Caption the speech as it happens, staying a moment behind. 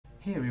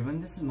Hey everyone,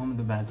 this is Md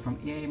Obaid from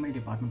AIML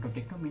Department of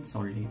Techno in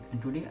Salt Lake,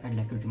 and today I'd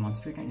like to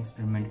demonstrate an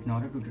experiment in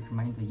order to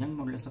determine the Young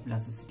modulus of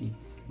elasticity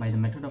by the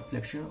method of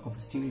flexure of a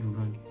steel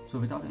rule. So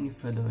without any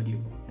further ado,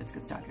 let's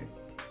get started.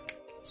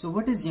 So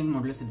what is Young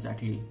modulus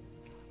exactly?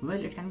 Well,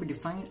 it can be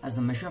defined as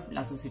a measure of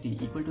elasticity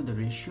equal to the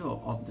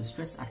ratio of the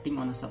stress acting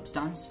on a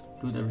substance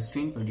to the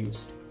restraint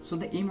produced. So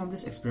the aim of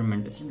this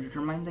experiment is to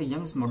determine the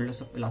Young's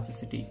modulus of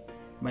elasticity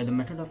by the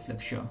method of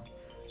flexure.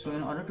 So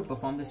in order to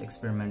perform this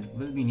experiment,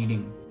 we'll be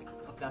needing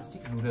a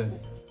plastic ruler,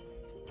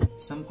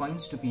 some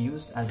coins to be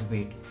used as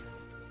weight,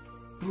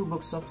 2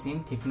 books of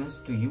same thickness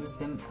to use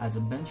them as a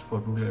bench for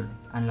ruler,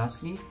 and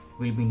lastly,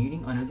 we'll be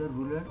needing another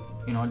ruler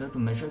in order to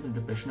measure the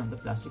depression of the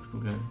plastic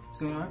ruler.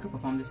 So in order to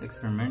perform this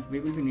experiment,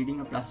 we will be needing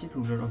a plastic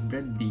ruler of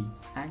breadth D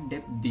and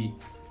depth D,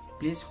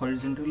 placed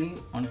horizontally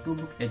on 2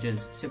 book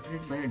edges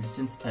separated by a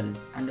distance L,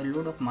 and a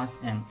load of mass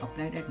M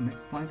applied at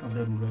midpoint of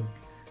the ruler.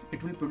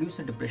 It will produce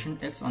a depression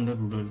X on the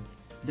ruler.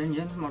 Then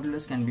Young's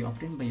modulus can be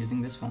obtained by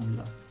using this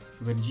formula,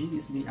 where G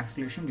is the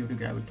acceleration due to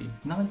gravity.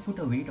 Now I'll put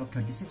a weight of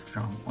 36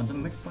 grams on the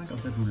midpoint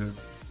of the ruler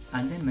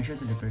and then measure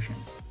the depression.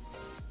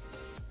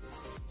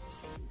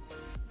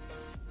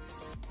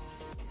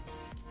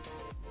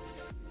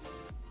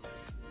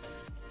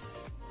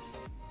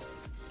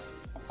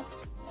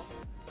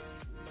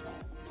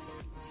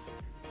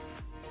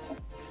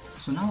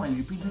 So now I'll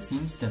repeat the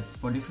same step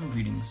for different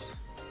readings.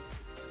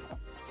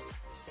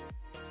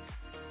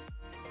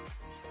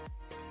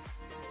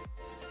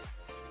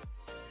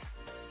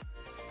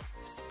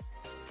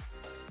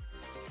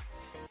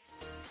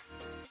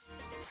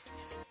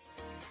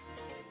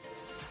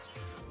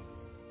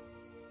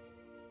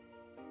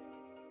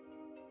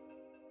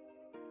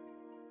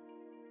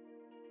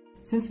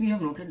 Since we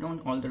have noted down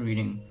all the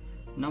reading,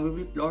 now we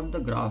will plot the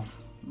graph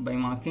by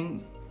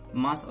marking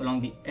mass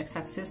along the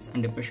x-axis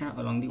and depression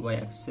along the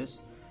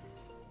y-axis,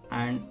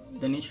 and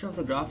the nature of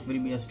the graph will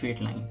be a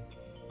straight line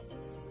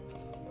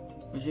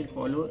which will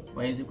follow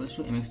y is equals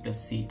to mx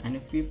plus c, and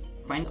if we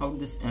find out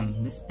this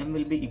m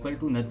will be equal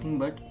to nothing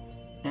but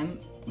m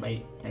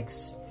by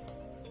x,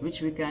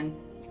 which we can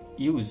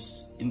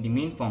use in the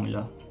main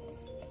formula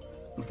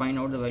to find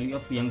out the value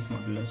of Young's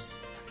modulus.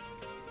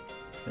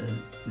 Well,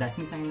 that's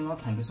me signing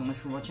off. Thank you so much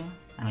for watching,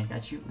 and I'll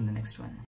catch you in the next one.